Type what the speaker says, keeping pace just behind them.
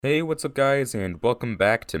Hey, what's up, guys, and welcome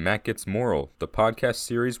back to Matt Gets Moral, the podcast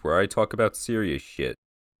series where I talk about serious shit.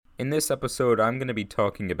 In this episode, I'm going to be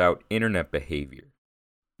talking about internet behavior.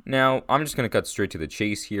 Now, I'm just going to cut straight to the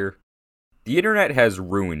chase here. The internet has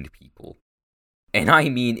ruined people. And I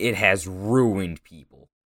mean, it has ruined people.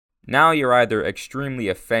 Now you're either extremely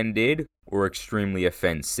offended or extremely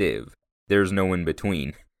offensive. There's no in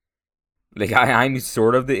between. I'm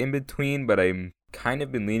sort of the in between, but I'm kind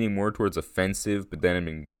of been leaning more towards offensive, but then I've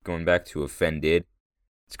been going back to offended.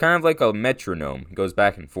 It's kind of like a metronome, it goes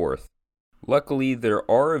back and forth. Luckily, there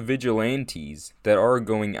are vigilantes that are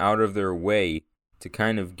going out of their way to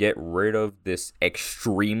kind of get rid of this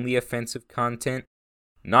extremely offensive content.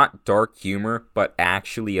 Not dark humor, but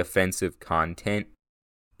actually offensive content.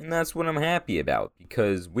 And that's what I'm happy about,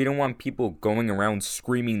 because we don't want people going around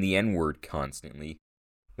screaming the N-word constantly.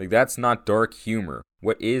 That's not dark humor.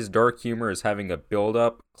 What is dark humor is having a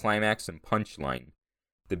build-up, climax, and punchline.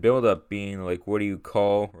 The build-up being what do you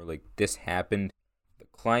call, or this happened. The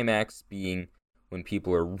climax being when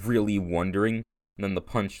people are really wondering. And then the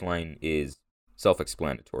punchline is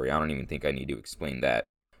self-explanatory. I don't even think I need to explain that.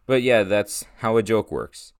 But yeah, that's how a joke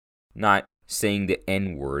works. Not saying the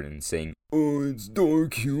N-word and saying, "Oh, it's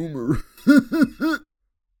dark humor."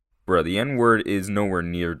 Bruh, the N-word is nowhere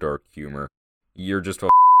near dark humor. You're just a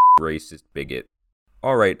racist bigot.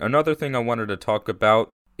 Alright, another thing I wanted to talk about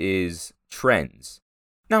is trends.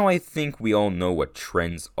 Now, I think we all know what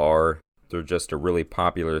trends are. They're just a really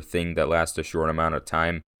popular thing that lasts a short amount of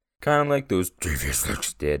time. Kind of like those previous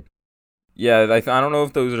looks did. Yeah, I don't know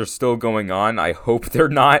if those are still going on. I hope they're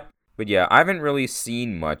not. But yeah, I haven't really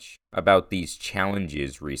seen much about these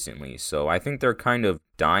challenges recently, so I think they're kind of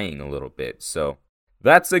dying a little bit, so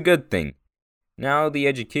that's a good thing. Now the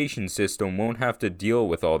education system won't have to deal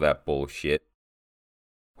with all that bullshit.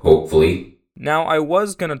 Hopefully. Now, I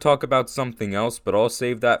was gonna talk about something else, but I'll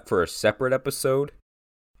save that for a separate episode.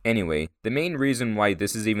 Anyway, the main reason why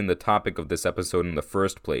this is even the topic of this episode in the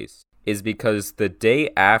first place is because the day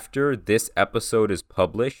after this episode is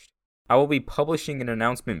published, I will be publishing an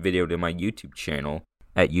announcement video to my YouTube channel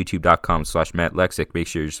at youtube.com/mattlexic. Make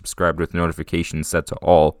sure you're subscribed with notifications set to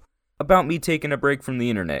all. About me taking a break from the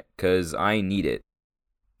internet, cause I need it.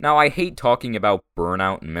 Now, I hate talking about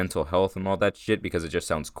burnout and mental health and all that shit because it just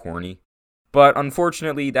sounds corny. But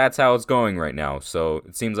unfortunately, that's how it's going right now, so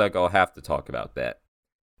it seems like I'll have to talk about that.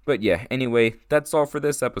 But yeah, anyway, that's all for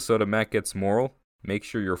this episode of Matt Gets Moral. Make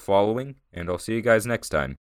sure you're following, and I'll see you guys next time.